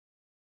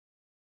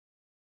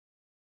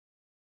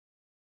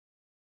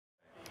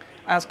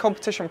As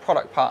competition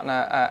product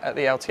partner at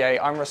the LTA,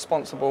 I'm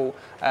responsible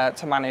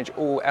to manage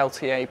all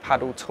LTA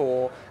Padel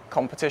Tour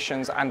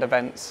competitions and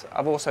events.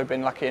 I've also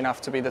been lucky enough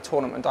to be the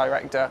tournament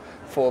director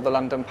for the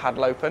London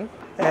Padel Open.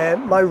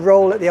 My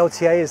role at the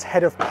LTA is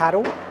Head of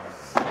Padel,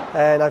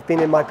 and I've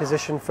been in my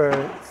position for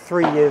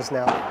 3 years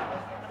now.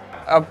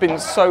 I've been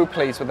so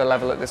pleased with the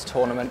level at this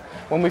tournament.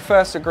 When we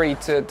first agreed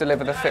to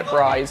deliver the FIP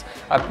Rise,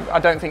 I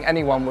don't think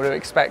anyone would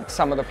expect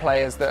some of the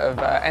players that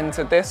have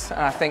entered this. And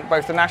I think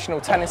both the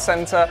National Tennis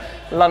Centre,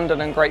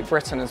 London and Great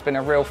Britain has been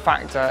a real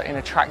factor in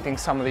attracting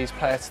some of these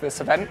players to this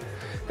event.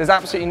 There's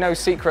absolutely no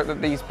secret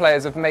that these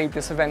players have made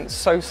this event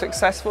so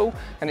successful,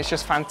 and it's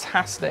just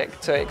fantastic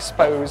to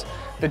expose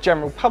the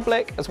general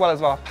public as well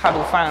as our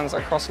paddle fans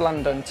across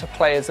London to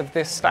players of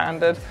this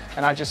standard.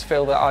 And I just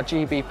feel that our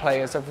GB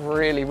players have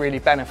really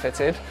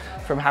benefited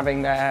from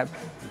having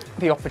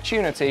the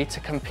opportunity to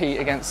compete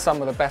against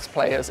some of the best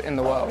players in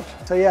the world.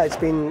 So yeah, it's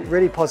been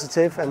really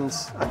positive, and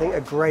I think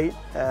a great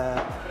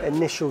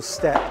initial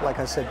step, like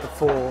I said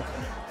before,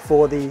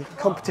 for the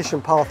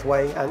competition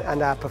pathway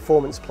and our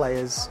performance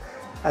players,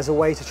 as a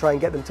way to try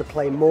and get them to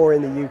play more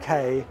in the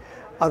UK.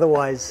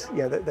 Otherwise,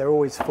 you know, they're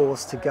always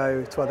forced to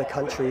go to other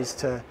countries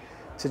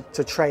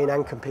to train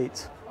and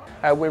compete.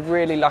 We're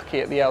really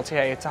lucky at the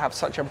LTA to have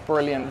such a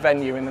brilliant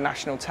venue in the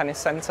National Tennis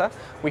Centre.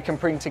 We can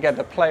bring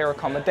together player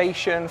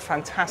accommodation,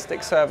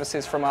 fantastic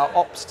services from our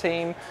ops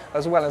team,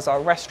 as well as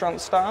our restaurant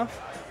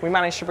staff. We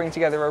managed to bring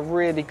together a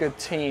really good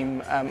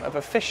team of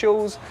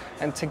officials,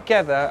 and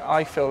together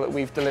I feel that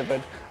we've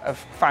delivered a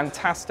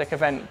fantastic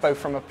event, both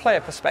from a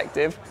player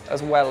perspective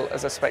as well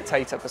as a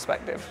spectator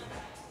perspective.